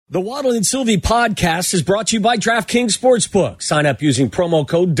The Waddle and Sylvie podcast is brought to you by DraftKings Sportsbook. Sign up using promo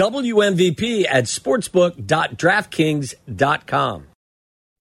code WMVP at sportsbook.draftkings.com.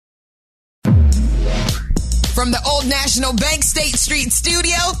 From the Old National Bank State Street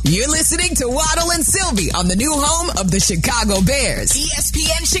studio, you're listening to Waddle and Sylvie on the new home of the Chicago Bears.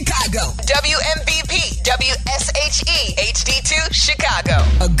 ESPN Chicago, WMVP, WSHE, HD2, Chicago.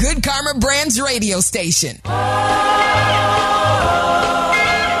 A Good Karma Brands radio station.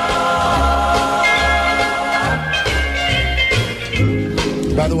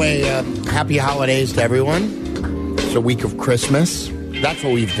 By the way, happy holidays to everyone. It's a week of Christmas. That's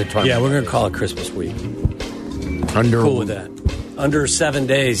what we've determined. Yeah, we're going to call it Christmas week. Cool with that. Under 7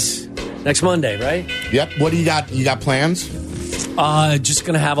 days. Next Monday, right? Yep. What do you got? You got plans? Just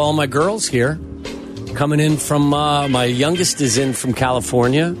going to have all my girls here. Coming in from, my youngest is in from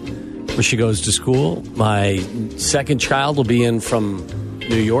California, where she goes to school. My second child will be in from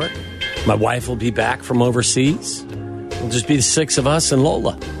New York. My wife will be back from overseas. It'll just be the six of us and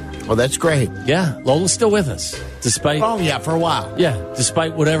Lola. Oh, that's great. Yeah, Lola's still with us. Despite, Oh, yeah, for a while. yeah,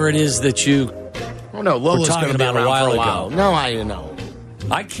 despite whatever it is that you... Oh, no, Lola's talking going to be about a around while for a ago. while. No, I know.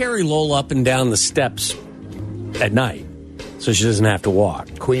 I carry Lola up and down the steps at night so she doesn't have to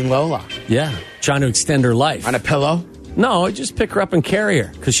walk. Queen Lola. Yeah, trying to extend her life. On a pillow? No, I just pick her up and carry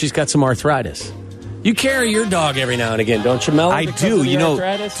her because she's got some arthritis. You carry your dog every now and again, don't you, Mel? I do. You know,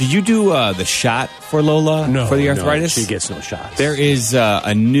 do you do the shot for Lola for the arthritis? No, she gets no shots. There is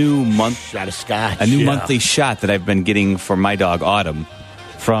a new Shot of scotch. monthly shot that I've been getting for my dog Autumn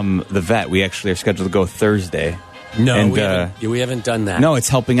from the vet. We actually are scheduled to go Thursday. No, and, we haven't done that. No, it's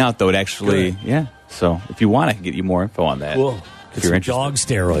helping out though. It actually, Good. yeah. So if you want, I can get you more info on that. Cool. If you're interested. Dog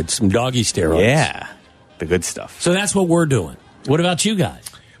steroids, some doggy steroids. Yeah, the good stuff. So that's what we're doing. What about you guys?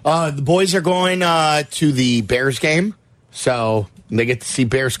 The boys are going to the Bears game, so they get to see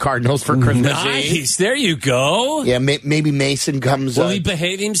Bears Cardinals for Christmas Eve. Nice. There you go. Yeah, maybe Mason comes. Will he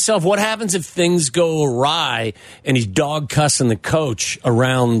behave himself? What happens if things go awry and he's dog cussing the coach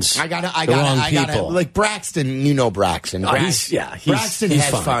around the wrong people? Like Braxton, you know Braxton. Braxton he's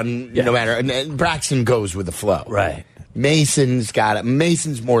has fun Yeah. no matter. And Braxton goes with the flow. Right. Mason's got it.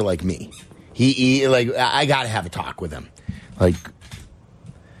 Mason's more like me. He like I got to have a talk with him. Like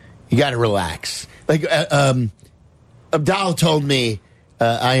you got to relax. Like Abdallah told me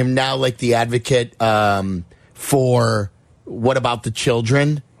I am now like the advocate for what about the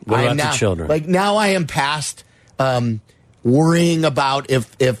children? What about the children? Like now I am past worrying about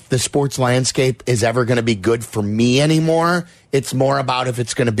if the sports landscape is ever going to be good for me anymore. It's more about if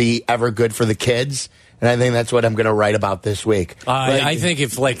it's going to be ever good for the kids. And I think that's what I'm going to write about this week. I think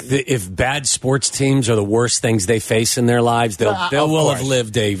if bad sports teams are the worst things they face in their lives, they will have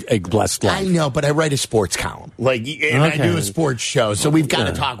lived a blessed life. I know, but I write a sports column, I do a sports show, so we've got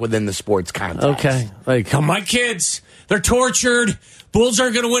to talk within the sports context. Okay, like my kids, they're tortured. Bulls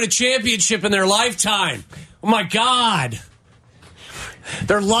aren't going to win a championship in their lifetime. Oh my God,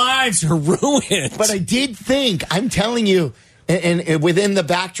 their lives are ruined. But I did think, I'm telling you. And within the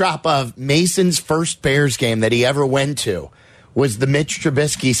backdrop of Mason's first Bears game that he ever went to was the Mitch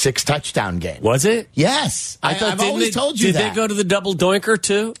Trubisky 6-touchdown game. Was it? Yes. I've always told you that. Did They go to the double doinker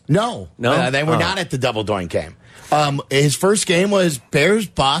too? No. They were not at the double doink game. His first game was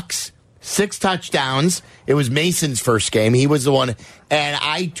Bears-Bucks, 6 touchdowns. It was Mason's first game. He was the one. And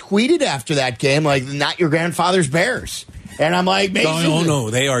I tweeted after that game, like, not your grandfather's Bears. And I'm like, Mason. Oh, no,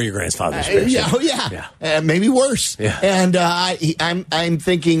 they are your grandfather's Bears. Yeah. Maybe worse. Yeah. And I'm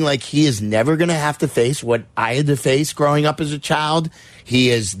thinking, like, he is never going to have to face what I had to face growing up as a child.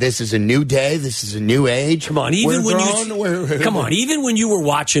 This is a new day. This is a new age. Come on, even when you were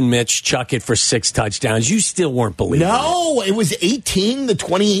watching Mitch chuck it for 6 touchdowns, you still weren't believing No, it was 18, the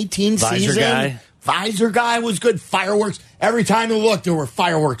 2018 season. Visor guy was good. Fireworks. Every time you looked, there were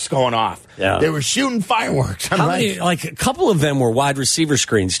fireworks going off. Yeah. They were shooting fireworks. A couple of them were wide receiver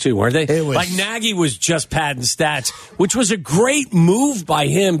screens, too, weren't they? It was, like Nagy was just padding stats, which was a great move by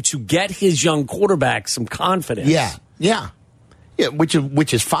him to get his young quarterback some confidence. Yeah,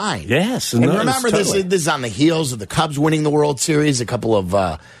 which is fine. Yes. And remember, this is on the heels of the Cubs winning the World Series, a couple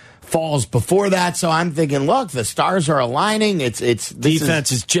of falls before that. So I'm thinking, look, the stars are aligning.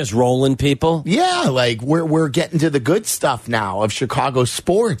 Defense is just rolling people. Yeah, like we're getting to the good stuff now of Chicago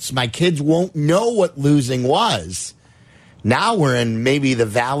sports. My kids won't know what losing was. Now we're in maybe the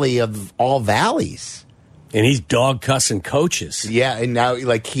valley of all valleys. And he's dog cussing coaches. Yeah, and now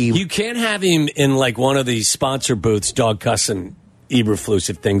you can't have him in like one of these sponsor booths dog cussing Eberflus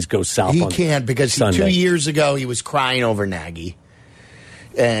if things go south. He can't because 2 years ago he was crying over Nagy.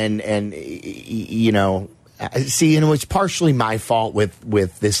 And you know, See, and it was partially my fault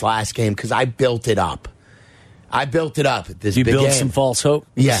with this last game because I built it up. This You big built game. some false hope,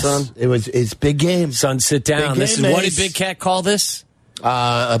 Yes, son? It's big game. Son, sit down. Big This is game, what did Mace. Big Cat call this?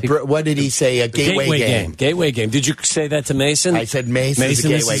 What did he say? A gateway game. Gateway game. Did you say that to Mason? I said, Mason, this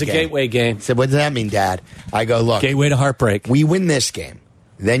is a gateway game. I said, what does that mean, Dad? I go, look, Gateway to heartbreak. we win this game.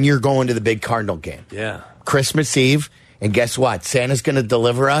 Then you're going to the big Cardinal game. Yeah. Christmas Eve. And guess what? Santa's going to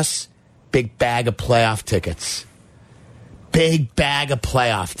deliver us big bag of playoff tickets. Big bag of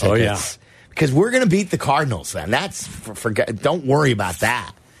playoff tickets. Oh, yeah. Because we're going to beat the Cardinals then. That's don't worry about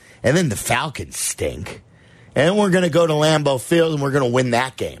that. And then the Falcons stink. And then we're going to go to Lambeau Field and we're going to win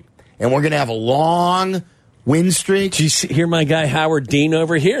that game. And we're going to have a long win streak. Did you hear my guy Howard Dean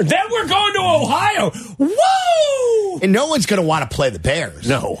over here? Then we're going to Ohio. Woo! And no one's going to want to play the Bears.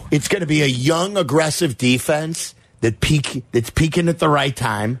 No. It's going to be a young, aggressive defense that's peaking at the right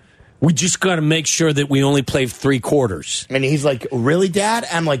time. We just got to make sure that we only play 3 quarters. And he's like, really, Dad?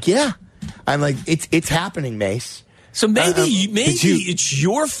 I'm like, yeah. I'm like, it's happening, Mace. So maybe did you- it's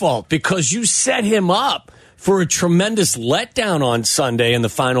your fault because you set him up for a tremendous letdown on Sunday in the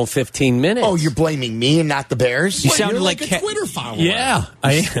final 15 minutes. Oh, you're blaming me and not the Bears? You sounded you're like a Twitter follower. Yeah,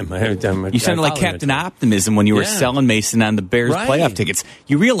 I am. You sounded like Captain Optimism when you were Yeah. selling Mason on the Bears Right. playoff tickets.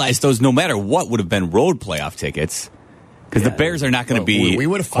 You realize those, no matter what, would have been road playoff tickets because the Bears are not going to be we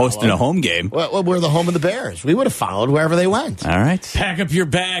would've hosting followed. a home game. Well, we're the home of the Bears. We would have followed wherever they went. All right. Pack up your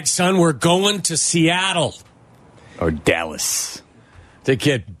bags, son. We're going to Seattle Or Dallas. to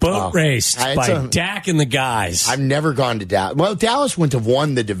get boat raced It's by a- Dak and the guys. I've never gone to Dallas. Well, Dallas wouldn't have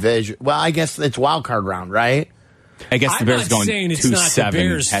won the division. Well, I guess it's wild card round, right? I guess the I'm Bears not going saying it's not the 2-7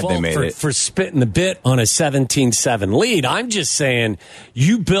 Bears' had fault they made it. for spitting the bit on a 17-7 lead. I'm just saying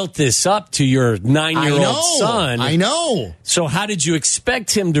you built this up to your 9-year-old son. I know. So how did you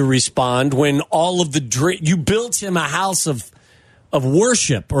expect him to respond when all of the you built him a house of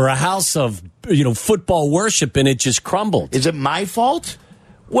worship or a house of football worship and it just crumbled? Is it my fault?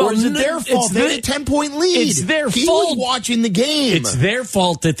 Well, or is it no, their fault? it's They had their- a 10-point lead. it's their he fault. was watching the game. It's their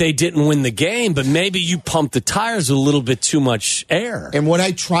fault that they didn't win the game, but maybe you pumped the tires with a little bit too much air. And what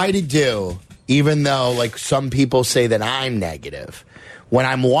I try to do, even though like some people say that I'm negative, when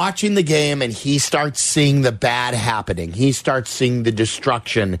I'm watching the game and he starts seeing the bad happening, he starts seeing the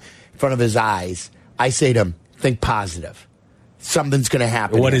destruction in front of his eyes, I say to him, think positive. Something's going to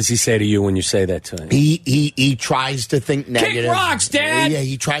happen. What here. does he say to you when you say that to him? He tries to think negative. rocks, Dad! Yeah,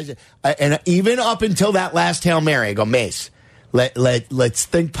 he tries to. And even up until that last Hail Mary, I go, Mace, let's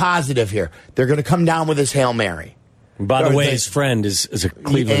think positive here. They're going to come down with this Hail Mary. By the way, his friend is a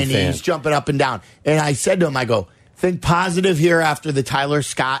Cleveland and fan. he's jumping up and down. And I said to him, I go, think positive here after the Tyler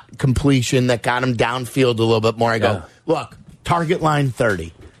Scott completion that got him downfield a little bit more. I go, look, target line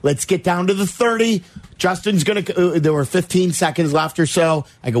 30. Let's get down to the 30. Justin's going to, there were 15 seconds left or so.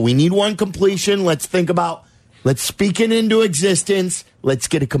 I go, we need one completion. Let's speak it into existence. Let's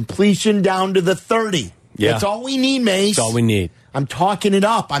get a completion down to the 30. Yeah. That's all we need, Mace. That's all we need. I'm talking it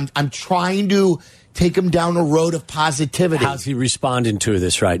up. I'm trying to take him down a road of positivity. How's he responding to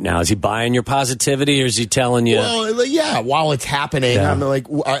this right now? Is he buying your positivity or is he telling you? Well, yeah, while it's happening, Yeah.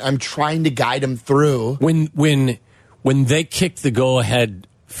 I'm trying to guide him through. When they kicked the go-ahead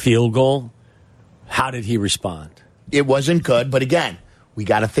field goal, how did he respond? It wasn't good, but again, we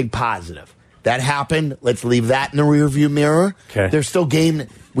got to think positive. That happened. Let's leave that in the rearview mirror. Okay. There's still game.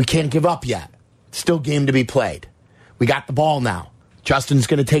 We can't give up yet. Still game to be played. We got the ball now. Justin's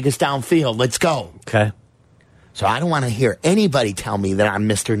going to take us downfield. Let's go. Okay. So I don't want to hear anybody tell me that I'm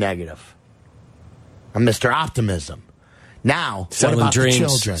Mr. Negative. I'm Mr. Optimism. Now, Selling what about dreams. the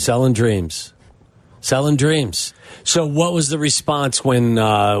children? Selling dreams. Selling dreams. So what was the response when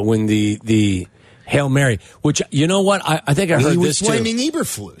the Hail Mary, which, you know what? I think I heard He was this too. blaming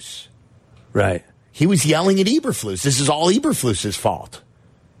Eberflus. Right. He was yelling at Eberflus. This is all Eberflus's fault.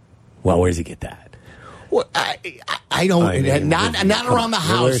 Well, where does he get that? Well, I don't. Not around the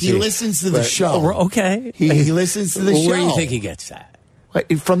house. Where is He listens to the show. Oh, okay. He listens to the Well, show. where do you think he gets that?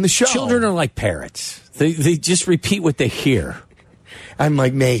 From the show. Children are like parrots. They just repeat what they hear. I'm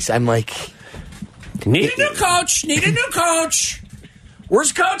like Mace. I'm like, Need a new coach. Need a new coach.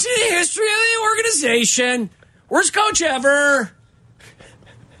 Worst coach in the history of the organization. Worst coach ever.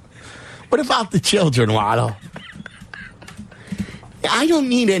 what about the children, Waddle? I don't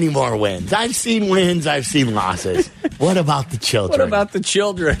need any more wins. I've seen wins. I've seen losses. What about the children? What about the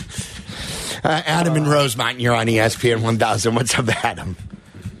children? Adam in Rosemont? You're on ESPN 1000. What's up, Adam?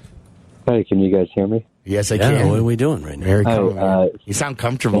 Hi, can you guys hear me? Yes, I Yeah, can. what are we doing right now? Very Hi, cool. You sound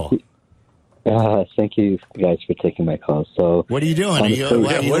comfortable. Thank you guys for taking my call. So, What are you doing? Are you,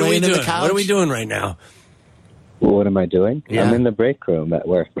 What are you What are we laying in doing? the couch? What are we doing right now? What am I doing? Yeah. I'm in the break room at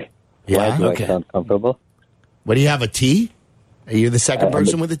work. Yeah? Why do Okay. I sound comfortable? What do you have, a tea? Are you the second I'm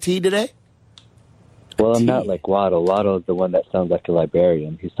person with a tea today? Well, I'm not like Waddle. Waddle is the one that sounds like a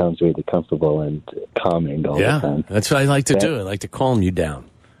librarian. He sounds really comfortable and calming all the Yeah, time. that's what I like to do. I like to calm you down.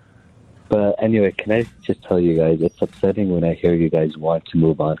 But anyway, can I just tell you guys, it's upsetting when I hear you guys want to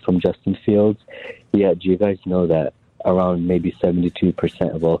move on from Justin Fields. Yeah, do you guys know that around maybe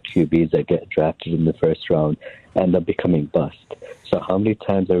 72% of all QBs that get drafted in the first round end up becoming bust? So how many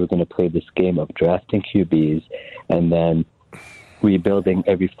times are we going to play this game of drafting QBs and then rebuilding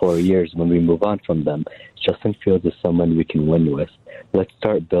every 4 years when we move on from them? Justin Fields is someone we can win with. Let's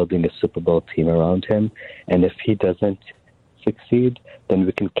start building a Super Bowl team around him. And if he doesn't succeed, then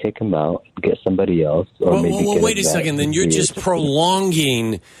we can kick him out, get somebody else, or Well, maybe get wait a second. Then you're just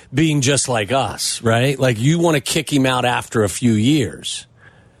prolonging being just like us, right? Like you want to kick him out after a few years.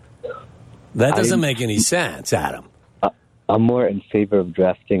 That doesn't make any sense, Adam. I'm more in favor of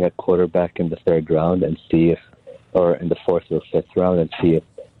drafting a quarterback in the third round and see if, or in the fourth or fifth round, and see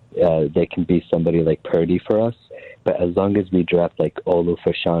if they can be somebody like Purdy for us. But as long as we draft like Olu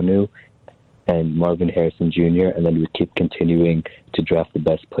Fashanu and Marvin Harrison Jr., and then we keep continuing to draft the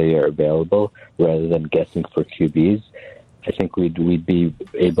best player available rather than guessing for QBs, I think we'd be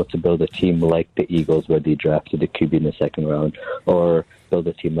able to build a team like the Eagles where they drafted a QB in the second round, or build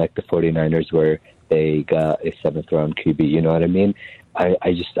a team like the 49ers where they got a seventh round QB. You know what I mean?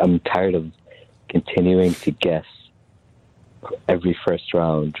 I'm tired of continuing to guess every first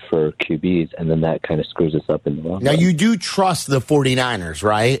round for QBs, and then that kind of screws us up in the long Now, run. you do trust the 49ers,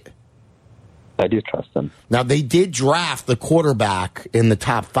 right? I do trust them. Now, they did draft the quarterback in the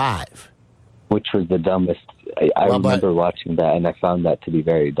top 5. Which was the dumbest. I Well, but- remember watching that, and I found that to be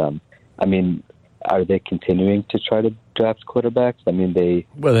very dumb. I mean, are they continuing to try to draft quarterbacks? I mean,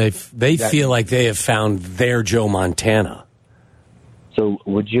 Well, they feel like they have found their Joe Montana. So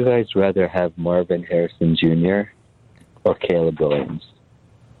would you guys rather have Marvin Harrison Jr. or Caleb Williams?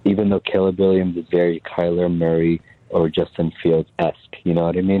 Even though Caleb Williams is very Kyler Murray or Justin Fields-esque, you know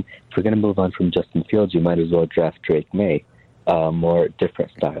what I mean? If we're going to move on from Justin Fields, you might as well draft Drake May, more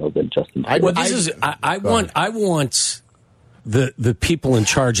different style than Justin Fields. Well, I want the people in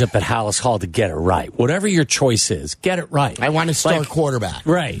charge up at Hallis Hall to get it right. Whatever your choice is, get it right. I want a star quarterback.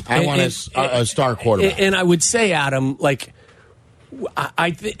 Right. I want a star quarterback. And I would say, Adam, like,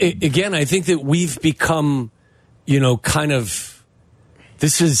 I think that we've become, kind of.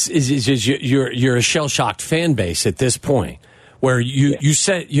 This is you're a shell-shocked fan base at this point, where you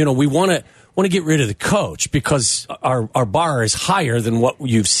said we want to get rid of the coach because our bar is higher than what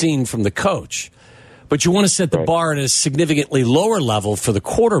you've seen from the coach, but you want to set the bar at a significantly lower level for the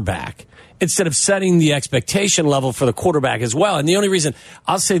quarterback instead of setting the expectation level for the quarterback as well. And the only reason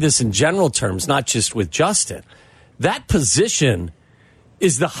I'll say this in general terms, not just with Justin, that position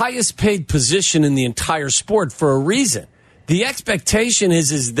is the highest paid position in the entire sport for a reason. The expectation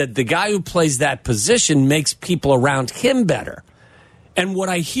is that the guy who plays that position makes people around him better. And what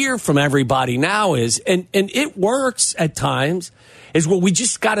I hear from everybody now is, and it works at times, is, well, we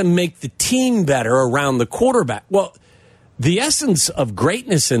just got to make the team better around the quarterback. Well, the essence of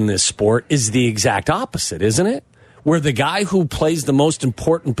greatness in this sport is the exact opposite, isn't it? Where the guy who plays the most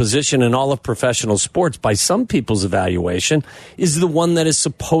important position in all of professional sports, by some people's evaluation, is the one that is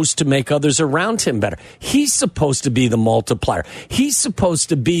supposed to make others around him better. He's supposed to be the multiplier. He's supposed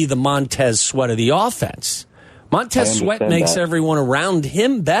to be the Montez Sweat of the offense. Montez Sweat makes everyone around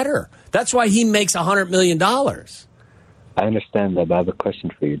him better. That's why he makes $100 million. I understand that, but I have a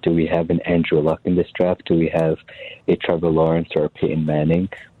question for you. Do we have an Andrew Luck in this draft? Do we have a Trevor Lawrence or a Peyton Manning?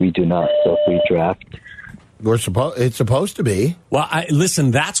 We do not. So if we draft... It's supposed to be. Well, listen,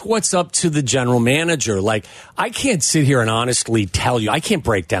 that's what's up to the general manager. Like, I can't sit here and honestly tell you. I can't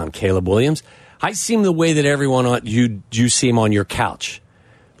break down Caleb Williams. I see him the way that everyone you see him on your couch.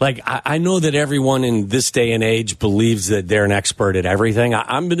 Like, I know that everyone in this day and age believes that they're an expert at everything.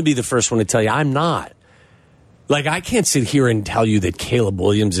 I'm going to be the first one to tell you I'm not. Like, I can't sit here and tell you that Caleb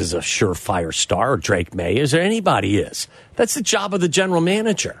Williams is a surefire star or Drake May is or anybody is. That's the job of the general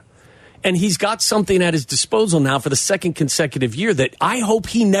manager. And he's got something at his disposal now for the second consecutive year that I hope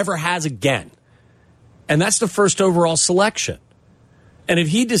he never has again. And that's the first overall selection. And if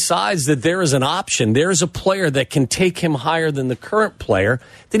he decides that there is an option, there is a player that can take him higher than the current player,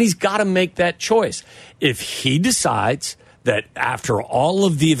 then he's got to make that choice. If he decides that after all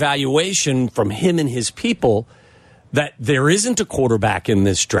of the evaluation from him and his people, that there isn't a quarterback in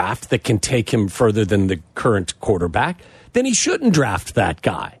this draft that can take him further than the current quarterback, then he shouldn't draft that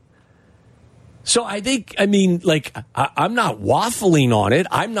guy. So I'm not waffling on it.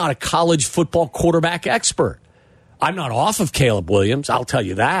 I'm not a college football quarterback expert. I'm not off of Caleb Williams. I'll tell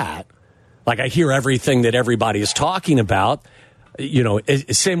you that. Like, I hear everything that everybody is talking about. You know,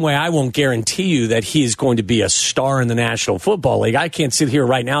 same way I won't guarantee you that he is going to be a star in the National Football League. I can't sit here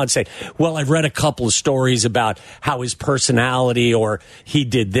right now and say, well, I've read a couple of stories about how his personality or he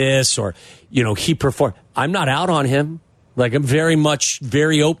did this or, you know, he performed. I'm not out on him. Like, I'm very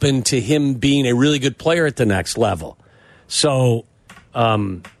open to him being a really good player at the next level. So,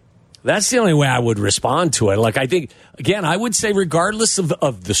 that's the only way I would respond to it. Like, I think, again, I would say regardless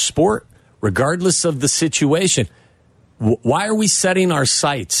of the sport, regardless of the situation, why are we setting our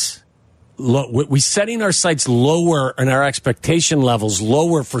sights? We setting our sights lower and our expectation levels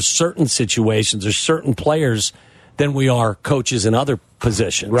lower for certain situations or certain players than we are coaches in other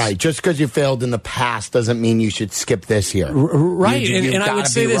positions. Right. Just because you failed in the past doesn't mean you should skip this year. Right. And I would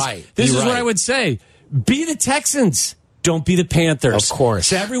say this. Right. This is what I would say. Be the Texans. Don't be the Panthers. Of course.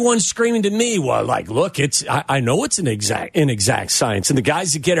 So everyone's screaming to me, well, like, look, I know it's an inexact science. And the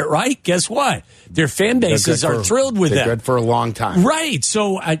guys that get it right, guess what? Their fan bases are thrilled with them. They're good for a long time. Right.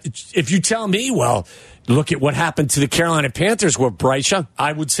 So if you tell me, well, look at what happened to the Carolina Panthers with Bryce Young,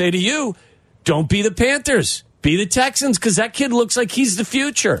 I would say to you, don't be the Panthers. Be the Texans, because that kid looks like he's the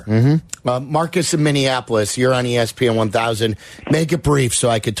future. Mm-hmm. Marcus in Minneapolis, you're on ESPN 1000. Make it brief so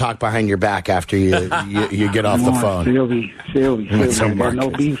I could talk behind your back after you get off the phone. Sylvie. I got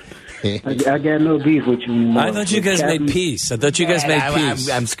no beef. I got no beef with you anymore. I thought you guys made peace.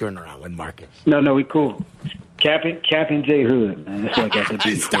 I'm screwing around with Marcus. No, we cool. Captain J. Hood, man. That's what I got the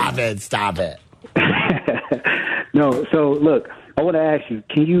beef. Stop it. No, so look, I want to ask you,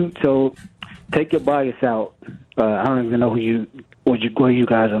 can you take your bias out? I don't even know where you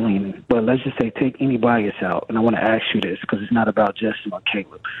guys are leaning, but let's just say take any bias out. And I want to ask you this because it's not about Justin or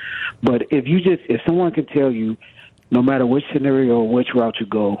Caleb. But if someone can tell you, no matter which scenario or which route you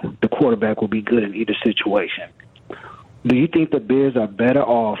go, the quarterback will be good in either situation. Do you think the Bears are better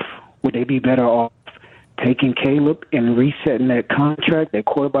off? Would they be better off taking Caleb and resetting that contract, that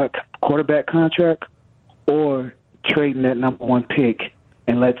quarterback contract, or trading that number one pick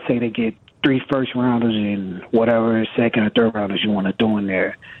and let's say they get 3 first-rounders and whatever second or third rounders you want to do in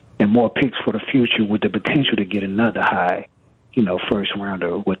there, and more picks for the future with the potential to get another high, first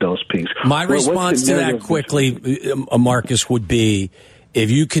rounder with those picks? My response to that quickly, Marcus, would be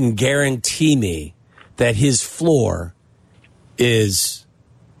if you can guarantee me that his floor is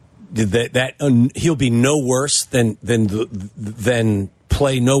that he'll be no worse than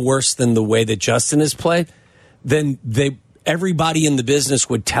play no worse than the way that Justin has played, then everybody in the business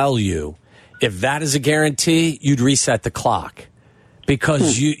would tell you, if that is a guarantee, you'd reset the clock,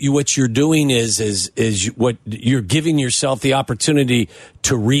 because what you're doing is what you're giving yourself the opportunity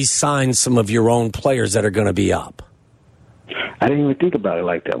to re-sign some of your own players that are going to be up. I didn't even think about it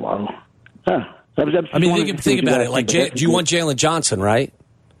like that, Waddle. Think about it. Like, do you want Jalen Johnson, right?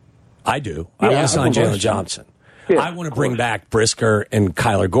 I do. I want to sign Jalen Johnson. Yeah, I want to bring back Brisker and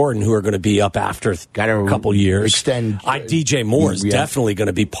Kyler Gordon, who are going to be up after a couple years. DJ Moore is definitely going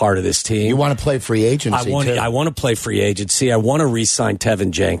to be part of this team. You want to play free agency, too. I want to play free agency. I want to re-sign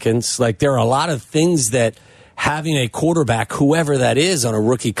Tevin Jenkins. Like, there are a lot of things that having a quarterback, whoever that is, on a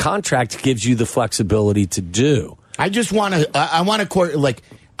rookie contract gives you the flexibility to do. I want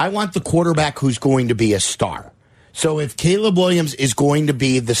the quarterback who's going to be a star. So if Caleb Williams is going to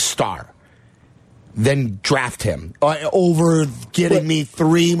be the star, then draft him over getting me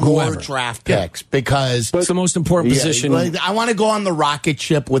 3 more draft picks, because it's the most important position. I want to go on the rocket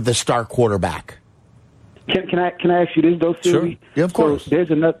ship with the star quarterback. Can I ask you this, though, Sylvie? Sure. Yeah, of course. So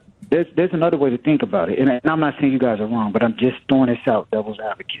there's another way to think about it, and I'm not saying you guys are wrong, but I'm just throwing this out, devil's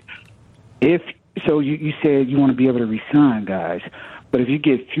advocate. You said you want to be able to re-sign guys, but if you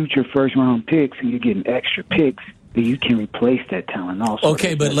get future first-round picks and you're getting extra picks, you can replace that talent also.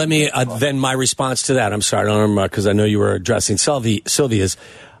 Okay, but let me, then my response to that, I'm sorry, I don't remember, because I know you were addressing Sylvia's.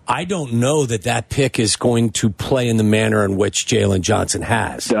 I don't know that pick is going to play in the manner in which Jalen Johnson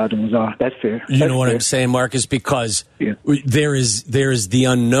has. That's fair. You know what I'm saying, Marcus? Because there is the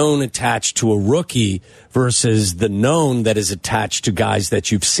unknown attached to a rookie versus the known that is attached to guys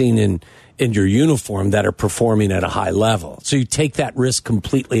that you've seen in your uniform that are performing at a high level. So you take that risk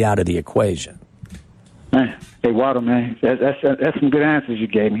completely out of the equation. Man. Hey, Waddle, man, that's some good answers you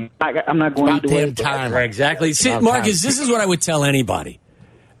gave me. I'm not going to do it. Time. Right, exactly. See, Marcus, this is what I would tell anybody.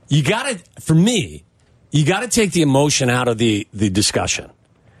 You got to take the emotion out of the discussion.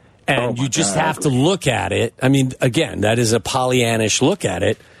 And you just have to look at it. I mean, again, that is a Pollyannish look at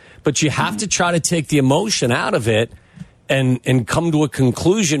it. But you have to try to take the emotion out of it and come to a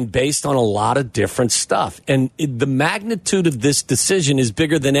conclusion based on a lot of different stuff. And the magnitude of this decision is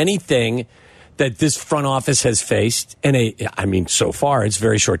bigger than anything that this front office has faced, and so far it's a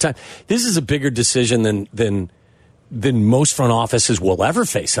very short time. This is a bigger decision than most front offices will ever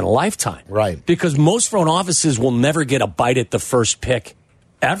face in a lifetime. Right. Because most front offices will never get a bite at the first pick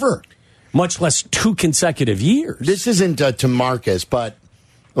ever, much less 2 consecutive years. This isn't to Marcus, but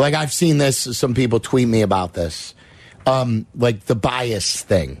like I've seen this, some people tweet me about this, like the bias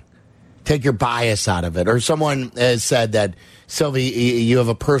thing. Take your bias out of it. Or someone has said that, Sylvie, you have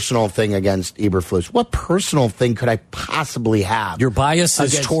a personal thing against Eberflus. What personal thing could I possibly have? Your bias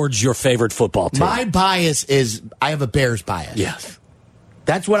is towards your favorite football team. My bias is I have a Bears bias. Yes.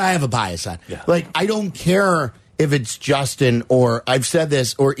 That's what I have a bias on. Yeah. Like, I don't care if it's Justin or, I've said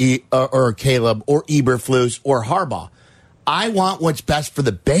this, or Caleb or Eberflus or Harbaugh. I want what's best for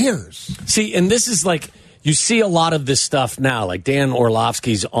the Bears. See, and this is like, you see a lot of this stuff now, like Dan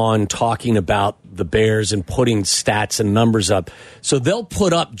Orlovsky's on talking about the Bears and putting stats and numbers up. So they'll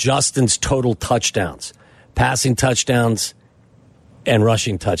put up Justin's total touchdowns, passing touchdowns, and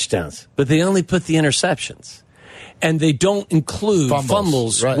rushing touchdowns. But they only put the interceptions. And they don't include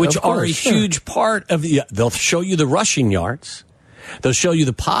fumbles right, which course, are a huge part of the... They'll show you the rushing yards. They'll show you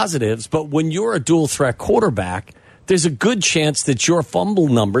the positives. But when you're a dual-threat quarterback, there's a good chance that your fumble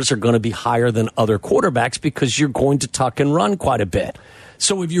numbers are going to be higher than other quarterbacks because you're going to tuck and run quite a bit.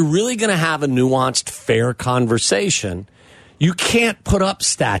 So if you're really going to have a nuanced, fair conversation, you can't put up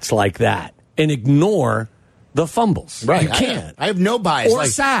stats like that and ignore the fumbles. Right. You can't. I have no bias. Or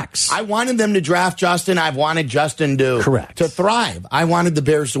sacks. I wanted them to draft Justin. I've wanted Justin to thrive. I wanted the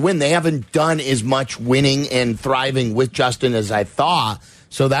Bears to win. They haven't done as much winning and thriving with Justin as I thought.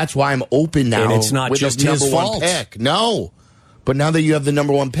 So that's why I'm open now. And it's not with just the his number fault. one pick. No. But now that you have the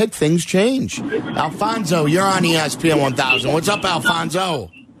number 1 pick, things change. Alfonso, you're on ESPN 1000. What's up,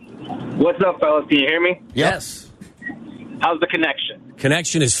 Alfonso? What's up, fellas? Can you hear me? Yes. How's the connection?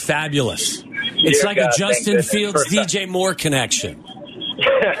 Connection is fabulous. It's like a Justin Fields, DJ Moore connection.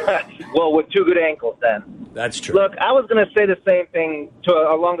 Well, with 2 good ankles, then. That's true. Look, I was going to say the same thing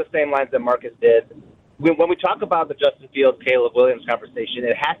along the same lines that Marcus did. When we talk about the Justin Fields, Caleb Williams conversation,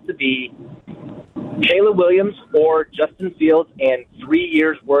 it has to be Caleb Williams or Justin Fields and 3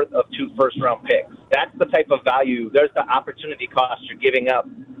 years' worth of 2 first-round picks. That's the type of value. There's the opportunity cost you're giving up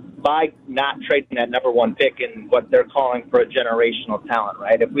by not trading that number 1 pick in what they're calling for a generational talent,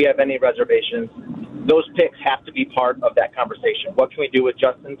 right? If we have any reservations, those picks have to be part of that conversation. What can we do with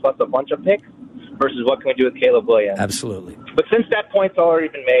Justin plus a bunch of picks versus what can we do with Caleb Williams? Absolutely. But since that point's already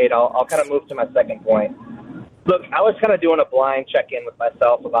been made, I'll kind of move to my second point. Look, I was kind of doing a blind check-in with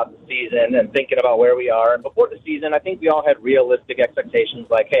myself about the season and thinking about where we are. And before the season, I think we all had realistic expectations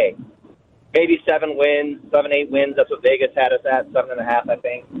like, hey, maybe 7 wins, 7, 8 wins. That's what Vegas had us at, 7.5, I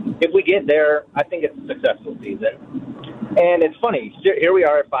think. If we get there, I think it's a successful season. And it's funny. Here we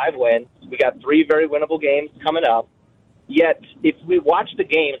are at 5 wins. We got 3 very winnable games coming up. Yet, if we watch the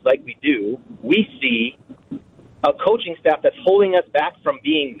games like we do, we see a coaching staff that's holding us back from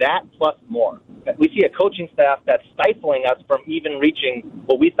being that plus more. We see a coaching staff that's stifling us from even reaching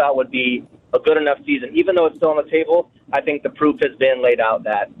what we thought would be a good enough season. Even though it's still on the table, I think the proof has been laid out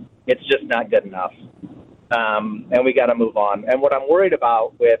that it's just not good enough. And we got to move on. And what I'm worried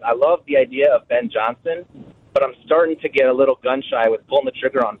about I love the idea of Ben Johnson, but I'm starting to get a little gun-shy with pulling the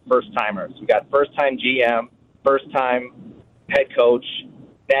trigger on first-timers. We got first-time GM, first-time head coach.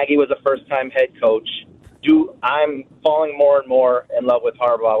 Nagy was a first-time head coach. I'm falling more and more in love with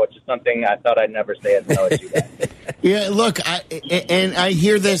Harbaugh, which is something I thought I'd never say as an LSU guy. Yeah, look, I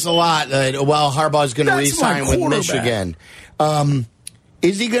hear this a lot. Harbaugh's going to re-sign with Michigan.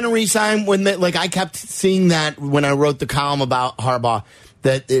 Is he going to re-sign with? Like, I kept seeing that when I wrote the column about Harbaugh,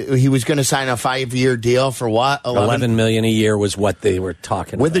 that he was going to sign a 5-year deal for what? $11 million a year was what they were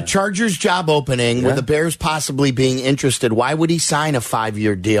talking about. With the Chargers job opening, with the Bears possibly being interested, why would he sign a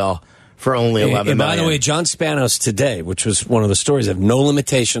 5-year deal for only $11 million? And by the way, John Spanos today, which was one of the stories, have no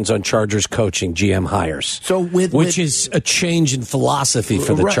limitations on Chargers coaching GM hires. So which is a change in philosophy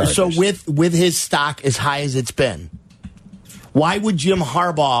for the Chargers. So with his stock as high as it's been, why would Jim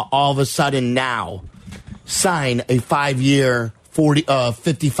Harbaugh all of a sudden now sign a 5-year,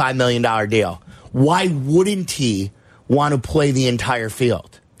 $55 million deal? Why wouldn't he want to play the entire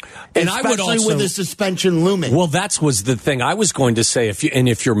field? And especially I would also, with the suspension looming. Well, that was the thing I was going to say.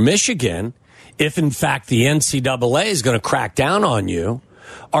 If you're Michigan, if in fact the NCAA is going to crack down on you,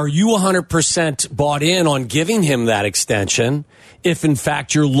 are you 100% bought in on giving him that extension if in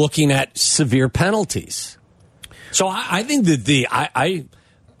fact you're looking at severe penalties? So I think that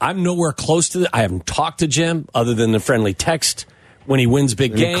I'm nowhere close to it. I haven't talked to Jim other than the friendly text when he wins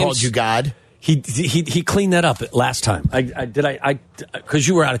big games. He called you God? He cleaned that up last time. Because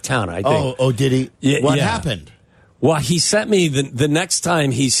you were out of town, I think. Oh, did he? Yeah, what yeah. happened? Well, he sent me the next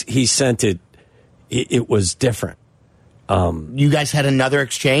time he sent it. It was different. You guys had another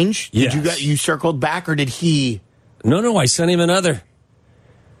exchange? Yes. Did you circled back, or did he? No, I sent him another.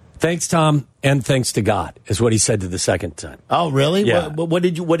 Thanks, Tom, and thanks to God, is what he said to the second time. Oh, really? Yeah. What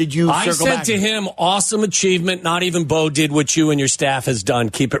did you I circle said back? to him, awesome achievement. Not even Bo did what you and your staff has done.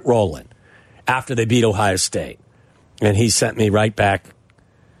 Keep it rolling. After they beat Ohio State. And he sent me right back,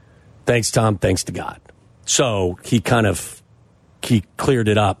 thanks, Tom, thanks to God. So he cleared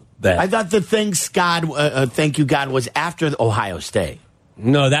it up. That I thought the thanks God, thank you God was after the Ohio State.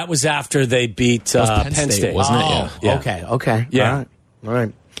 No, that was after they beat Penn State, wasn't it? Oh, Yeah. okay. Yeah. All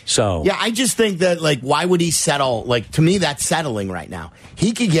right. So Yeah, I just think that, like, why would he settle? Like, to me, that's settling right now.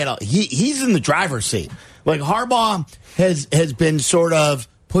 He could get he's in the driver's seat. Like, Harbaugh has been sort of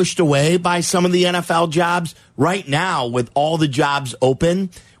pushed away by some of the NFL jobs. Right now, with all the jobs open,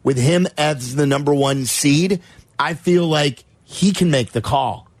 with him as the number one seed, I feel like he can make the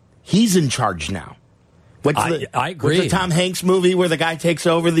call. He's in charge now. I agree. What's the Tom Hanks movie where the guy takes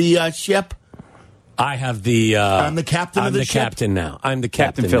over the ship? I have the. I'm the captain of the ship? captain now. I'm the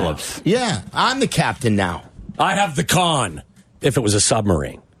captain. Captain now. Phillips. Yeah, I'm the captain now. I have the con. If it was a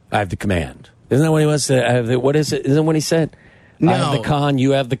submarine, I have the command. Isn't that what he was? What is it? Isn't what he said? No. I have the con.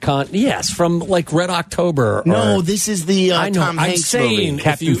 You have the con. Yes, from like Red October. No, this is the I know. Tom I'm Hanks saying movie.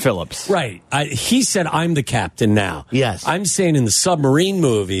 Captain Phillips. Right. He said I'm the captain now. Yes. I'm saying in the submarine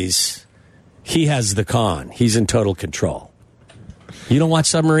movies, he has the con. He's in total control. You don't watch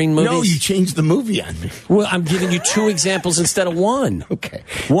submarine movies? No, you changed the movie on me. Well, I'm giving you two examples instead of one. Okay.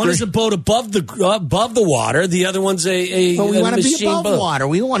 One is a boat above the water. The other one's a Well, we a want to be machine above boat. water.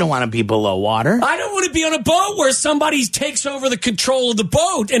 We don't want to be below water. I don't want to be on a boat where somebody takes over the control of the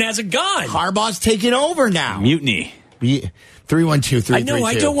boat and has a gun. Harbaugh's taking over now. Mutiny. 312-332. I know.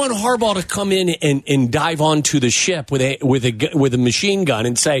 I don't want Harbaugh to come in and dive onto the ship with a machine gun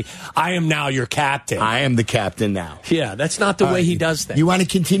and say, "I am now your captain." I am the captain now. Yeah, that's not the way he does things. You want to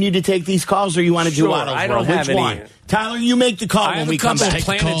continue to take these calls, or you want to do Sure, Waddle's I don't World? have Which any. one? Tyler, you make the call I when have we a come couple back.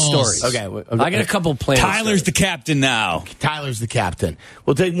 planet stories. Okay. I got a couple planet Tyler's stories. the captain now. Tyler's the captain.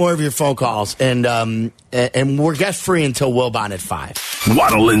 We'll take more of your phone calls, and we're guest free until Wilbon at 5.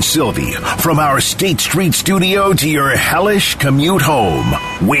 Waddle and Sylvie, from our State Street studio to your hellish commute home.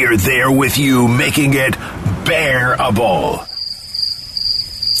 We're there with you, making it bearable.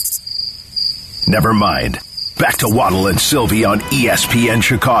 Never mind. Back to Waddle and Sylvie on ESPN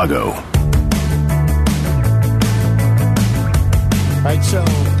Chicago. All right, so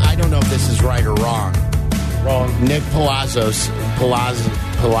I don't know if this is right or wrong. Nick Palazzo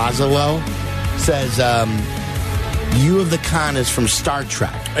says, "You of the Con" is from Star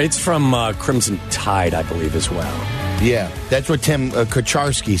Trek. It's from Crimson Tide, I believe, as well. Yeah, that's what Tim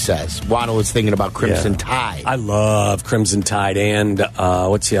Kucharski says. Waddle is thinking about Crimson Yeah. Tide. I love Crimson Tide, and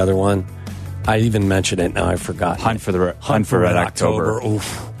what's the other one? I even mentioned it. Now I forgot. Hunt for Red October.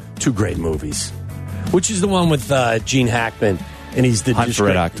 Oof, two great movies. Which is the one with Gene Hackman, and he's the Hunt for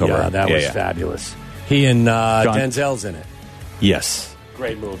Red October. Yeah, that Yeah, was yeah. fabulous. He and Denzel's in it. Yes.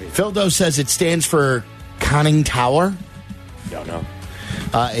 Great movie. Phildo says it stands for Conning Tower. Don't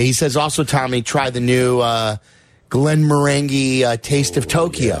know. He says also, Tommy, try the new Glen Morangi Taste of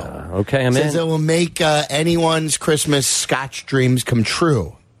Tokyo. Yeah. Okay, I'm Says in. it will make anyone's Christmas Scotch dreams come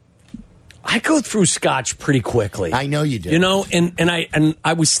true. I go through Scotch pretty quickly. I know you do. You know, and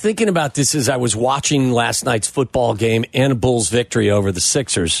I was thinking about this as I was watching last night's football game and Bulls' victory over the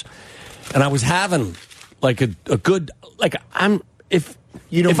Sixers, and I was having like a good if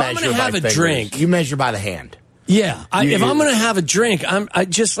You don't if I'm measure going to by have a fingers. drink, You measure by the hand. yeah. If I'm going to have a drink, I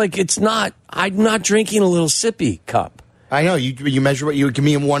just like it's not. I'm not drinking a little sippy cup. I know. You measure what you give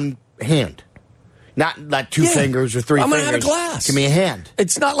me in one hand. Not two Yeah. fingers or three I'm fingers. gonna have a glass. Give me a hand.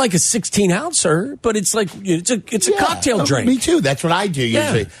 It's not like a 16-ouncer, but it's like it's a Yeah, cocktail drink. Me too. That's what I do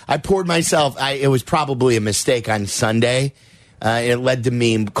usually. Yeah. I poured myself. It was probably a mistake on Sunday. It led to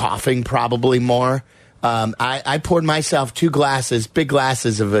me coughing probably more. I poured myself big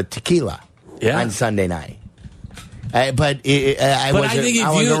glasses of a tequila on Sunday night. I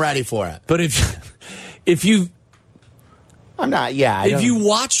wasn't ready for it. But if you I'm not. Yeah. if you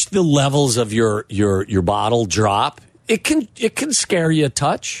watch the levels of your bottle drop, it can scare you a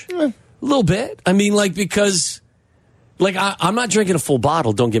touch, a little bit. I mean, like because like I'm not drinking a full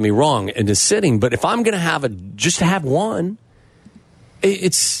bottle. Don't get me wrong, in a sitting. But if I'm going to have one,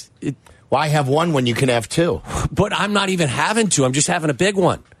 why have one when you can have two? But I'm not even having two. I'm just having a big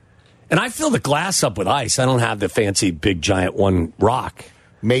one. And I fill the glass up with ice. I don't have the fancy big giant one rock.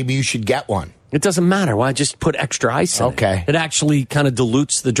 Maybe you should get one. It doesn't matter. Why just put extra ice in it? Okay. It actually kind of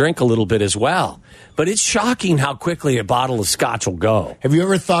dilutes the drink a little bit as well. But it's shocking how quickly a bottle of scotch will go. Have you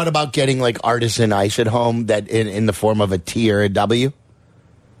ever thought about getting like artisan ice at home that in the form of a T or a W?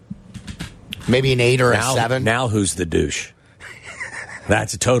 Maybe an 8 or a 7? Now who's the douche?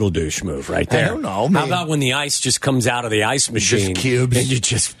 That's a total douche move right there. I don't know. How about when the ice just comes out of the ice machine? Just cubes. And you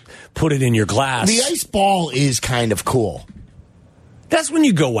just put it in your glass. The ice ball is kind of cool. That's when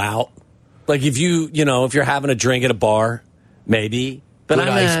you go out. Like if if you're having a drink at a bar, maybe. But Good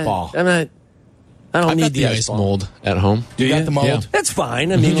ice ball. I don't I've need got the ice ball. mold at home. Do you got the mold? Yeah. That's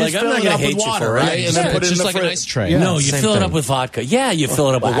fine. I mean, Just I'm fill not it going up to hate with you water, for right? it. And then put it it's in just the like an fridge. ice tray. Yeah. No, you Same fill it thing. up with vodka. Yeah, you fill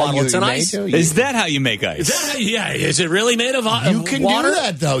it up with Wow, water. It's an you ice. may do. Is that how you make ice? Is it really made of water? You can do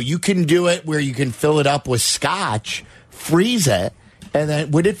that, though. You can do it where you can fill it up with scotch, freeze it, and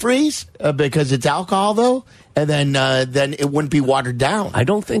then would it freeze? Because it's alcohol, though? And then it wouldn't be watered down. I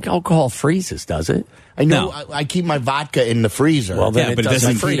don't think alcohol freezes, does it? I know. No. I keep my vodka in the freezer. Well, then Yeah, it but it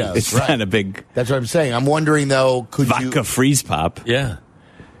doesn't doesn't freeze. It's Right. not a big That's what I'm saying. I'm wondering, though, could vodka you... freeze pop. Yeah.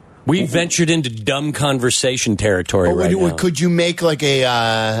 We ventured into dumb conversation territory now. Could you make like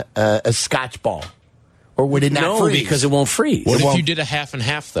a scotch ball? Or would it not No, freeze? because it won't freeze. What if won't- you did a half and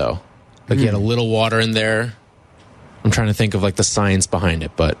half, though? Like you had a little water in there. I'm trying to think of like the science behind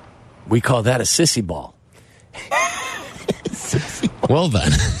it, but We call that a sissy ball. well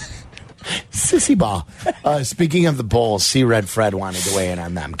then. Sissy ball. Speaking of the Bulls, see Red Fred wanted to weigh in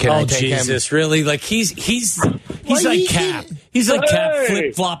on them. Can I take Jesus, him? really? Like he's Well, like he- Cap. He's like Cap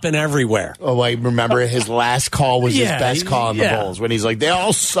flip flopping everywhere. Oh, I remember his last call was his Yeah, best call on the yeah. Bulls when he's like, they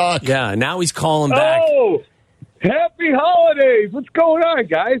all suck. Yeah, now he's calling back. Oh, happy holidays. What's going on,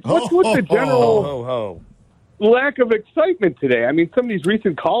 guys? What's with the general lack of excitement today? I mean, some of these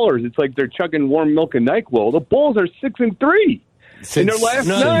recent callers, it's like they're chugging warm milk and NyQuil. The Bulls are 6-3 in their last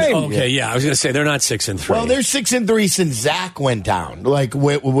No, 9. okay, yeah, I was going to say they're not 6-3. Well, they're 6-3 since Zach went down. Like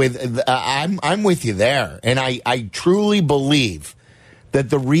I'm with you there, and I truly believe that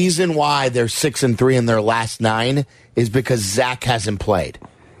the reason why they're 6-3 in their last 9 is because Zach hasn't played.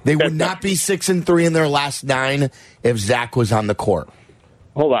 They would not be 6-3 in their last 9 if Zach was on the court.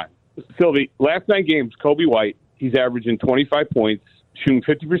 Hold on. Sylvie, last 9 games, Kobe White, he's averaging 25 points, shooting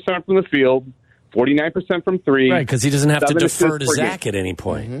 50% from the field, 49% from 3. Right, because he doesn't have to 7 defer to assists per Zach game. at any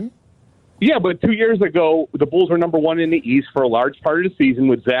point. Yeah, but 2 years ago, the Bulls were number 1 in the East for a large part of the season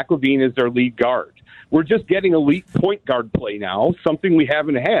with Zach LaVine as their lead guard. We're just getting elite point guard play now, something we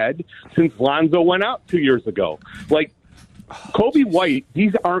haven't had since Lonzo went out 2 years ago. Like, Kobe White,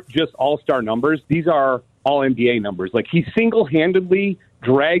 these aren't just all-star numbers. These are all-NBA numbers. Like, he single-handedly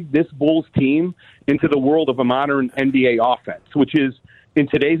dragged this Bulls team into the world of a modern NBA offense, which is, in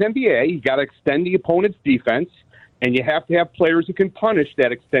today's NBA, you got to extend the opponent's defense, and you have to have players who can punish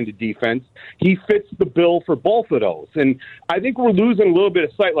that extended defense. He fits the bill for both of those. And I think we're losing a little bit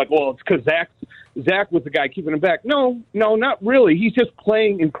of sight, like, well, it's because Zach was the guy keeping him back. No, not really. He's just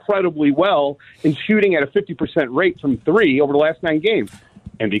playing incredibly well and shooting at a 50% rate from 3 over the last 9 games.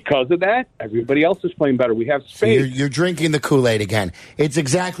 And because of that, everybody else is playing better. We have space. You're drinking the Kool-Aid again. It's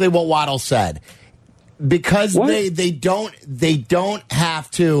exactly what Waddle said. Because they don't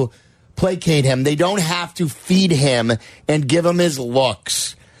have to placate him. They don't have to feed him and give him his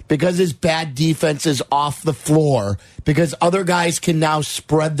looks. Because his bad defense is off the floor. Because other guys can now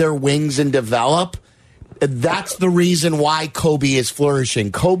spread their wings and develop. That's the why Kobe is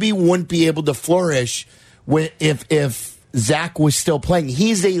flourishing. Kobe wouldn't be able to flourish if Zach was still playing.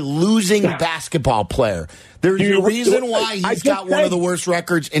 He's a losing basketball player. There's a reason why he's got one of the worst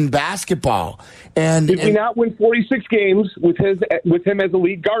records in basketball. Did we not win 46 games with him as a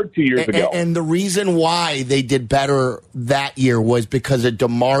lead guard 2 years ago? And the reason why they did better that year was because of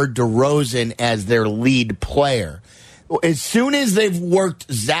DeMar DeRozan as their lead player. As soon as they've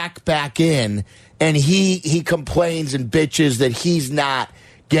worked Zach back in, and he complains and bitches that he's not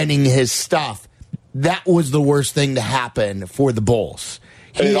getting his stuff, that was the worst thing to happen for the Bulls.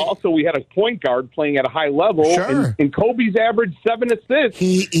 And also, we had a point guard playing at a high level, Sure. and Kobe's averaged 7 assists.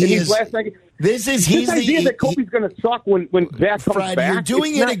 He's last night. This idea that Kobe's going to suck when Zach comes Fred, back. you're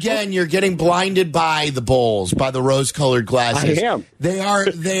doing it again. You're getting blinded by the Bulls, by the rose-colored glasses. I am. They are.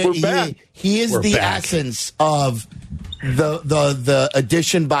 He is the essence of the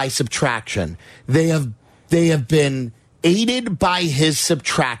addition by subtraction. They have been aided by his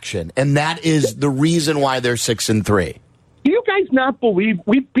subtraction, and that is the reason why they're 6-3. Do you guys not believe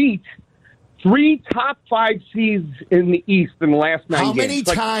we beat 3 top 5 seeds in the East in the last 9 How games? many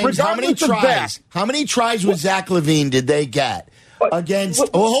times? How many tries? How many tries with Zach LaVine did they get against?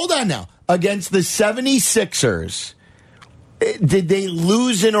 Hold on now. Against the 76ers, Did they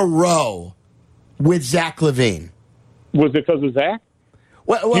lose in a row with Zach LaVine? Was it because of Zach?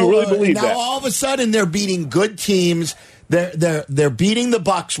 Well, Do you really believe now that? all of a sudden they're beating good teams. They're beating the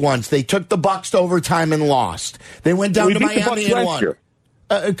Bucks once. They took the Bucks to overtime and lost. They went down We to beat the Miami Bucks and last won.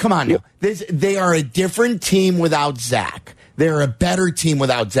 year. Come on now. They are a different team without Zach. They're a better team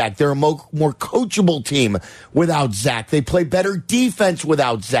without Zach. They're a more coachable team without Zach. They play better defense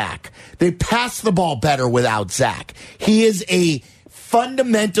without Zach. They pass the ball better without Zach. He is a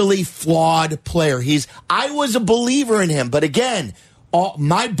fundamentally flawed player. I was a believer in him, but again,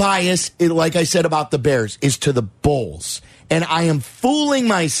 my bias, like I said about the Bears, is to the Bulls. And I am fooling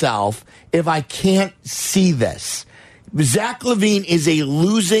myself if I can't see this. Zach LaVine is a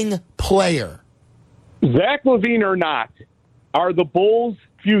losing player. Zach LaVine or not, are the Bulls'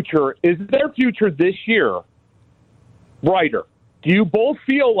 future, is their future this year brighter? Do you both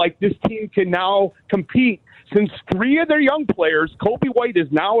feel like this team can now compete? Since 3 of their young players, Kobe White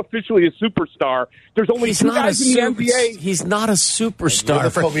is now officially a superstar. There's only 2 guys in the NBA. He's not a superstar. You're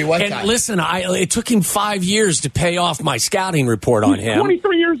the Kobe White and guy. listen, it took him 5 years to pay off my scouting report on He's him.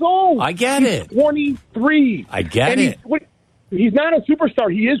 23 years old. I get He's it. 23. I get it. He's not a superstar.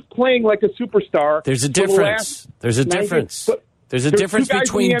 He is playing like a superstar. There's a for the difference. There's a 90 difference. but There's a there's difference 2 guys in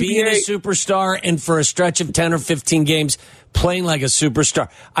between the being a NBA. superstar and for a stretch of 10 or 15 games playing like a superstar.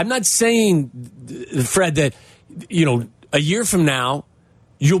 I'm not saying, Fred, that, a year from now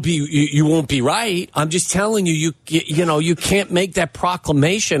you won't be right. I'm just telling you, you can't make that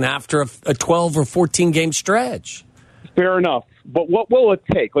proclamation after a 12 or 14 game stretch. Fair enough. But what will it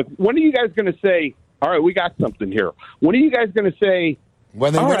take? Like, when are you guys going to say, all right, we got something here? When are you guys going to say,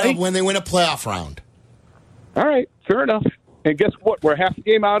 When they all win right, when they win a playoff round. all right, fair enough. And guess what? We're half a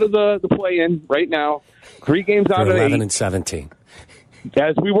game out of the play-in right now. 3 games out They're of 11 8. and 17.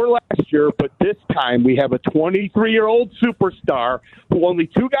 As we were last year, but this time we have a 23-year-old superstar who only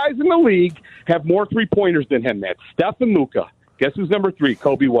 2 guys in the league have more three-pointers than him. That's Steph and Luka. Guess who's number 3?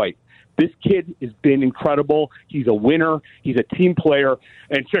 Kobe White. This kid has been incredible. He's a winner. He's a team player.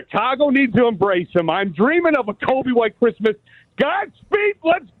 And Chicago needs to embrace him. I'm dreaming of a Kobe White Christmas. Godspeed.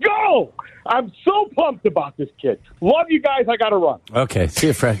 Let's go. I'm so pumped about this kid. Love you guys. I got to run. Okay. See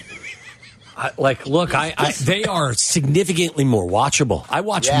you, Fred. They are significantly more watchable. I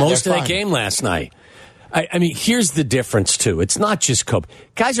watched most of that game last night. I mean, here's the difference, too. It's not just Kobe.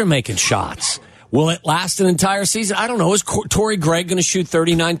 Guys are making shots. Will it last an entire season? I don't know. Is Torrey Gregg going to shoot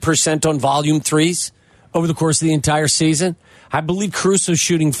 39% on volume threes over the course of the entire season? I believe Caruso's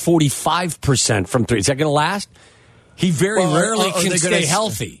shooting 45% from threes. Is that going to last? He very rarely can stay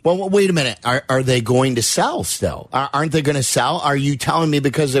healthy. Well, wait a minute. Are they going to sell still? Aren't they going to sell? Are you telling me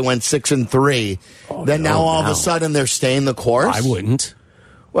because they went 6-3, now all of a sudden they're staying the course? I wouldn't.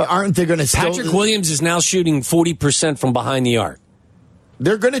 Well, aren't they going to still... Patrick Williams is now shooting 40% from behind the arc.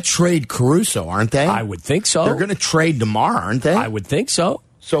 They're going to trade Caruso, aren't they? I would think so. They're going to trade DeMar, aren't they? I would think so.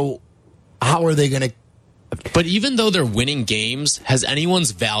 So how are they going to... But even though they're winning games, has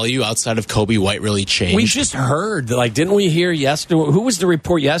anyone's value outside of Kobe White really changed? We just heard, didn't we hear yesterday? Who was the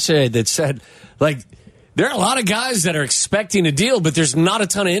report yesterday that said, there are a lot of guys that are expecting a deal, but there's not a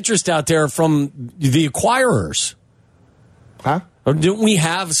ton of interest out there from the acquirers? Huh? Or didn't we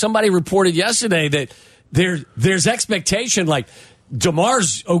have somebody reported yesterday that there's expectation,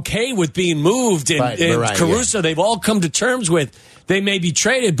 DeMar's okay with being moved, and Caruso, they've all come to terms with. They may be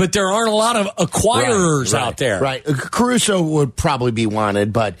traded, but there aren't a lot of acquirers out there. Right. Caruso would probably be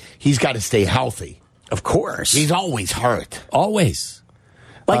wanted, but he's got to stay healthy. Of course. He's always hurt. Always.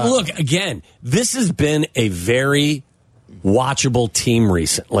 Look, again, this has been a very watchable team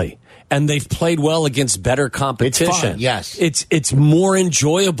recently, and they've played well against better competition. It's fun, yes. It's more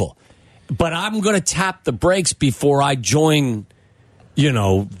enjoyable. But I'm going to tap the brakes before I join,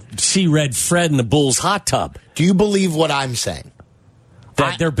 see Red Fred in the Bulls hot tub. Do you believe what I'm saying?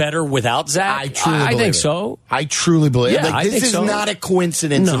 That they're better without Zach? I truly believe think it. so. I truly believe it. Yeah, I this think is so. not a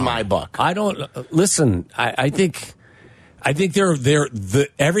coincidence in my book. I don't listen. I think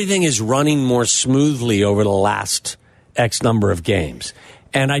everything is running more smoothly over the last X number of games.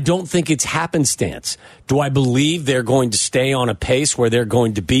 And I don't think it's happenstance. Do I believe they're going to stay on a pace where they're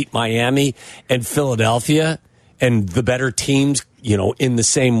going to beat Miami and Philadelphia and the better teams, in the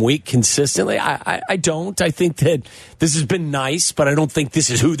same week consistently? I don't. I think that this has been nice, but I don't think this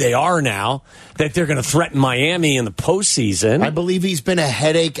is who they are now, that they're going to threaten Miami in the postseason. I believe he's been a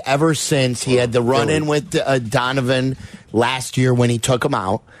headache ever since he had the run-in with Donovan last year when he took him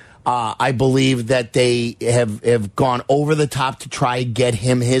out. I believe that they have gone over the top to try and get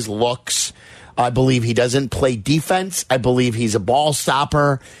him his looks. I believe he doesn't play defense. I believe he's a ball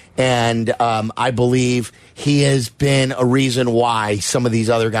stopper. And I believe he has been a reason why some of these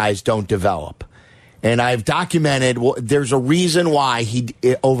other guys don't develop. And I've documented, there's a reason why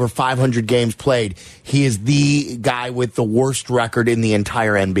over 500 games played, he is the guy with the worst record in the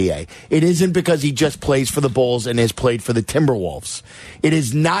entire NBA. It isn't because he just plays for the Bulls and has played for the Timberwolves. It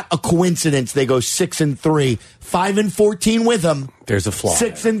is not a coincidence they go 6-3, 5-14 with him. There's a flaw.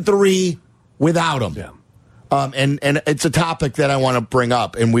 6-3 without him. Yeah. And it's a topic that I want to bring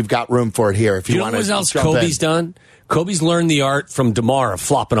up, and we've got room for it here. If you want know to what else Kobe's done? Kobe's learned the art from DeMar of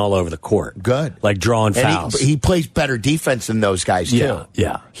flopping all over the court. Good. Like drawing fouls. He plays better defense than those guys, too.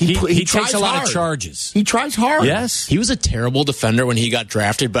 Yeah. He takes a lot hard. of charges. He tries hard. Yes. He was a terrible defender when he got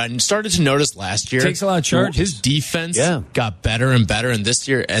drafted, but I started to notice last year. Takes a lot of charges. His defense got better and better, and this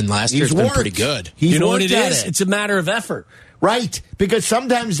year and last year has been pretty good. He's you know what worked it at is? It's a matter of effort. Right. Because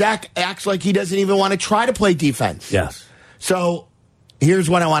sometimes Zach acts like he doesn't even want to try to play defense. Yes. So here's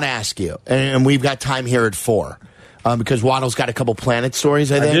what I want to ask you, and we've got time here at 4. Because Waddle's got a couple planet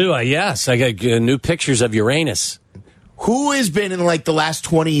stories, I think. I do, yes. I got new pictures of Uranus. Who has been in like the last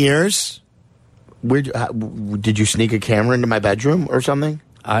 20 years? Did you sneak a camera into my bedroom or something?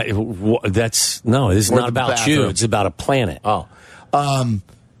 This is not about you. It's about a planet. Oh.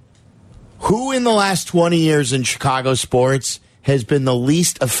 Who in the last 20 years in Chicago sports has been the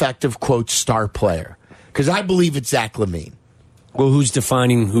least effective, quote, star player? Because I believe it's Zach LaVine. Well, who's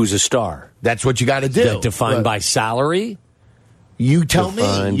defining who's a star? That's what you got to do. Defined by salary? You tell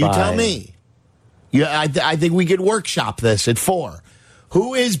me. You tell me. Yeah, I think we could workshop this at 4.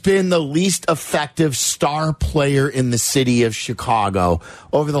 Who has been the least effective star player in the city of Chicago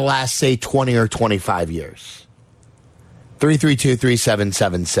over the last, say, 20 or 25 years?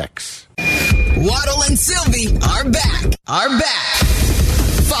 332-3776. Waddle and Sylvie are back.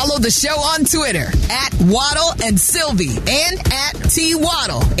 Follow the show on Twitter at Waddle and Sylvie and at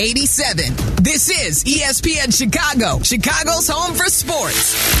TWaddle87. This is ESPN Chicago, Chicago's home for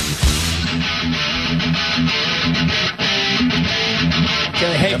sports.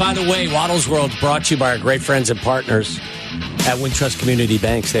 Hey, by the way, Waddle's World brought to you by our great friends and partners at Wintrust Community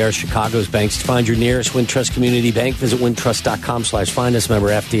Banks. They are Chicago's banks. To find your nearest Wintrust Community Bank, visit wintrust.com/find us, member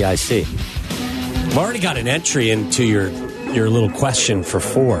FDIC. I've already got an entry into your little question for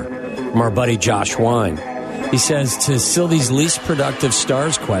 4 from our buddy Josh Wine. He says, to Sylvie's least productive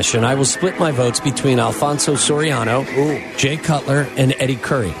stars question, I will split my votes between Alfonso Soriano, Jay Cutler, and Eddie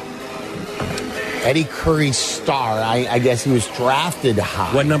Curry. Eddie Curry's star. I guess he was drafted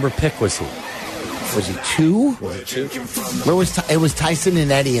high. What number pick was he? Was he 2? It was Tyson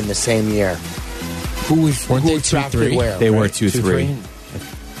and Eddie in the same year. Who was drafted where? They were 2-3.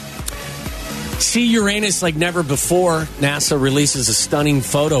 See Uranus like never before. NASA releases a stunning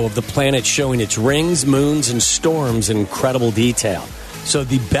photo of the planet showing its rings, moons, and storms in incredible detail. So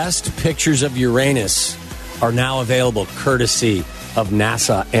the best pictures of Uranus are now available courtesy of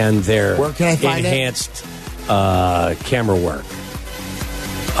NASA and their Where can I find enhanced camera work.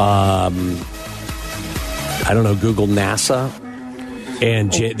 I don't know, Google NASA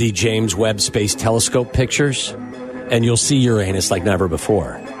and the James Webb Space Telescope pictures, and you'll see Uranus like never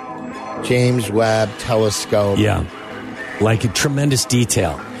before. James Webb Telescope. Yeah. Like a tremendous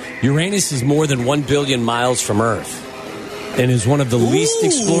detail. Uranus is more than 1 billion miles from Earth and is one of the least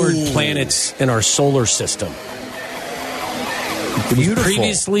explored planets in our solar system. It was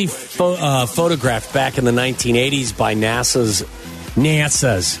previously photographed back in the 1980s by NASA's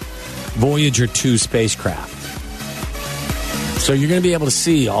Voyager 2 spacecraft. So you're going to be able to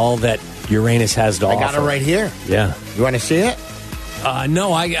see all that Uranus has to offer. I got it right here. Yeah. You want to see it?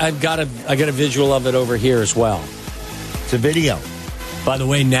 No, I got a visual of it over here as well. It's a video. By the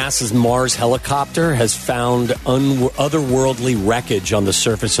way, NASA's Mars helicopter has found otherworldly wreckage on the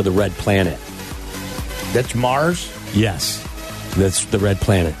surface of the red planet. That's Mars? Yes. That's the red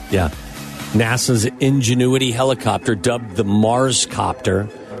planet, yeah. NASA's Ingenuity helicopter, dubbed the Marscopter,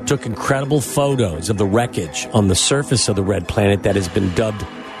 took incredible photos of the wreckage on the surface of the red planet that has been dubbed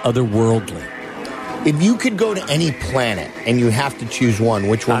otherworldly. If you could go to any planet and you have to choose one,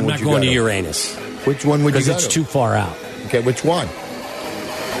 which one would you go to? I'm not going to Uranus. Which one would you go to? Because it's too far out. Okay, which one?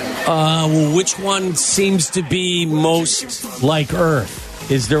 Well, which one seems to be most like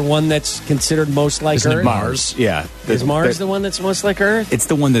Earth? Is there one that's considered most like Earth? Mars, yeah. Is Mars the one that's most like Earth? It's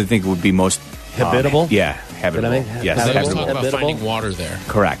the one that I think would be most habitable. Yeah, habitable. Habitable? Yes, Talk habitable. about finding water there.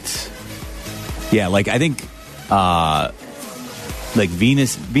 Correct. Yeah, like I think, like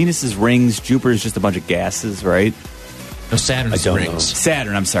Venus's rings, Jupiter's just a bunch of gases, right? No, Saturn's rings.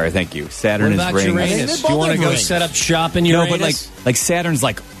 Saturn, I'm sorry, thank you. Saturn What about is rings. Uranus? Do you want to go set up shop in Uranus? No, but like Saturn's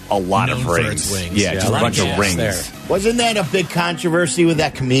like a lot Known of for rings. its wings. Yeah, Yeah, just a a lot bunch of of gas rings. there. Wasn't that a big controversy with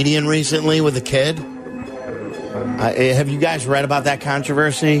that comedian recently with a kid? Have you guys read about that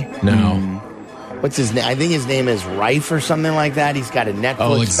controversy? No. What's his name? I think his name is Rife or something like that. He's got a Netflix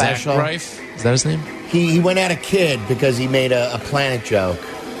Oh, like Zach special. Rife? Is that his name? He went at a kid because he made a planet joke.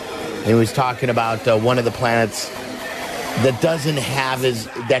 And he was talking about one of the planets that doesn't have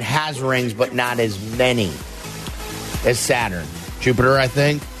that has rings but not as many as Saturn. Jupiter, I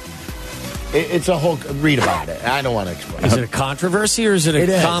think. It's a whole... Read about it. I don't want to explain. Is it a controversy or is it a It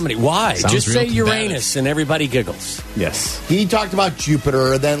is. comedy? Why? Sounds Just say real combative. Uranus and everybody giggles. Yes. He talked about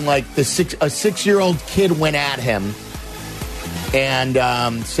Jupiter, then like a 6-year-old kid went at him and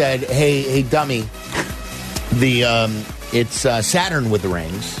said, "Hey, dummy, it's Saturn with the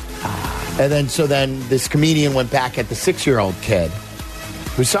rings." And then this comedian went back at the 6-year-old kid,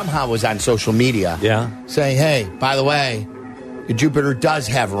 who somehow was on social media, saying, "Hey, by the way, Jupiter does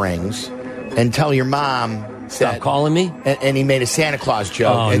have rings, and tell your mom." Stop calling me. And he made a Santa Claus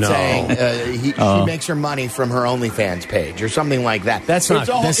joke saying she makes her money from her OnlyFans page or something like that. That's not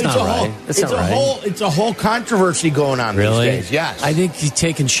right. That's not right. It's a whole controversy going on Really? these days. Yes, I think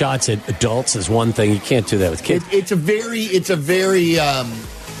taking shots at adults is one thing. You can't do that with kids. it's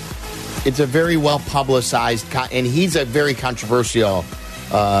a very well publicized, and he's a very controversial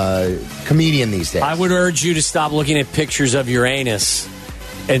comedian these days. I would urge you to stop looking at pictures of Uranus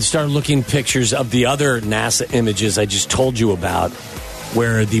and start looking pictures of the other NASA images I just told you about,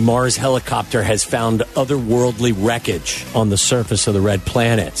 where the Mars helicopter has found otherworldly wreckage on the surface of the red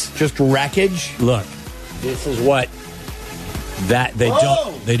planets. Just wreckage? Look, this is what that they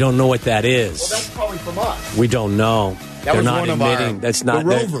don't know what that is. Well, that's probably from us. We don't know. That They're was not one of admitting. our That's not the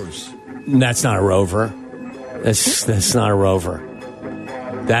rovers. That's not a rover. That's not a rover.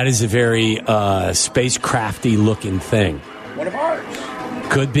 That is a very spacecrafty looking thing. One of ours.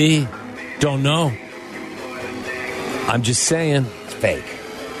 Could be. Don't know. I'm just saying. It's fake.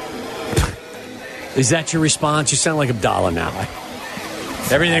 Is that your response? You sound like Abdallah now.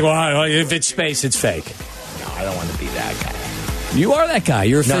 Everything, well, if it's space, it's fake. No, I don't want to be that guy. You are that guy.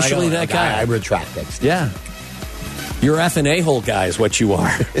 You're No, officially that guy. I retract that. Yeah. You're effing a-hole guy is what you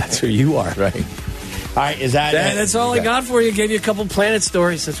are. That's who you are. Right. All right, is that it? That's all I got for you. Gave you a couple planet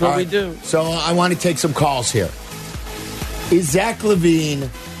stories. That's what we do. So I want to take some calls here. Is Zach Levine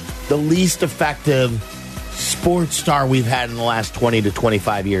the least effective sports star we've had in the last 20 to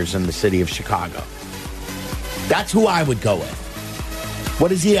 25 years in the city of Chicago? That's who I would go with. What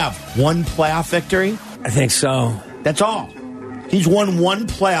does he have? One playoff victory? I think so. That's all. He's won one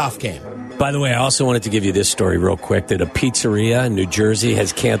playoff game. By the way, I also wanted to give you this story real quick, that a pizzeria in New Jersey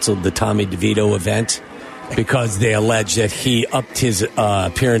has canceled the Tommy DeVito event because they allege that he upped his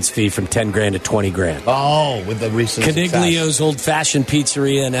appearance fee from $10,000 to $20,000. Oh, with the recent Caniglio's Old Fashioned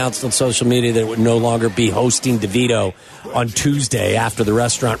Pizzeria announced on social media that it would no longer be hosting DeVito on Tuesday after the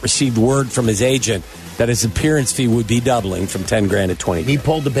restaurant received word from his agent that his appearance fee would be doubling from $10,000 to $20,000. He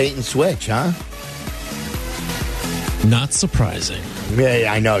pulled the bait and switch, huh? Not surprising.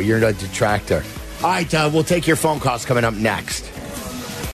 Yeah, I know. You're a detractor. All right, we'll take your phone calls coming up next.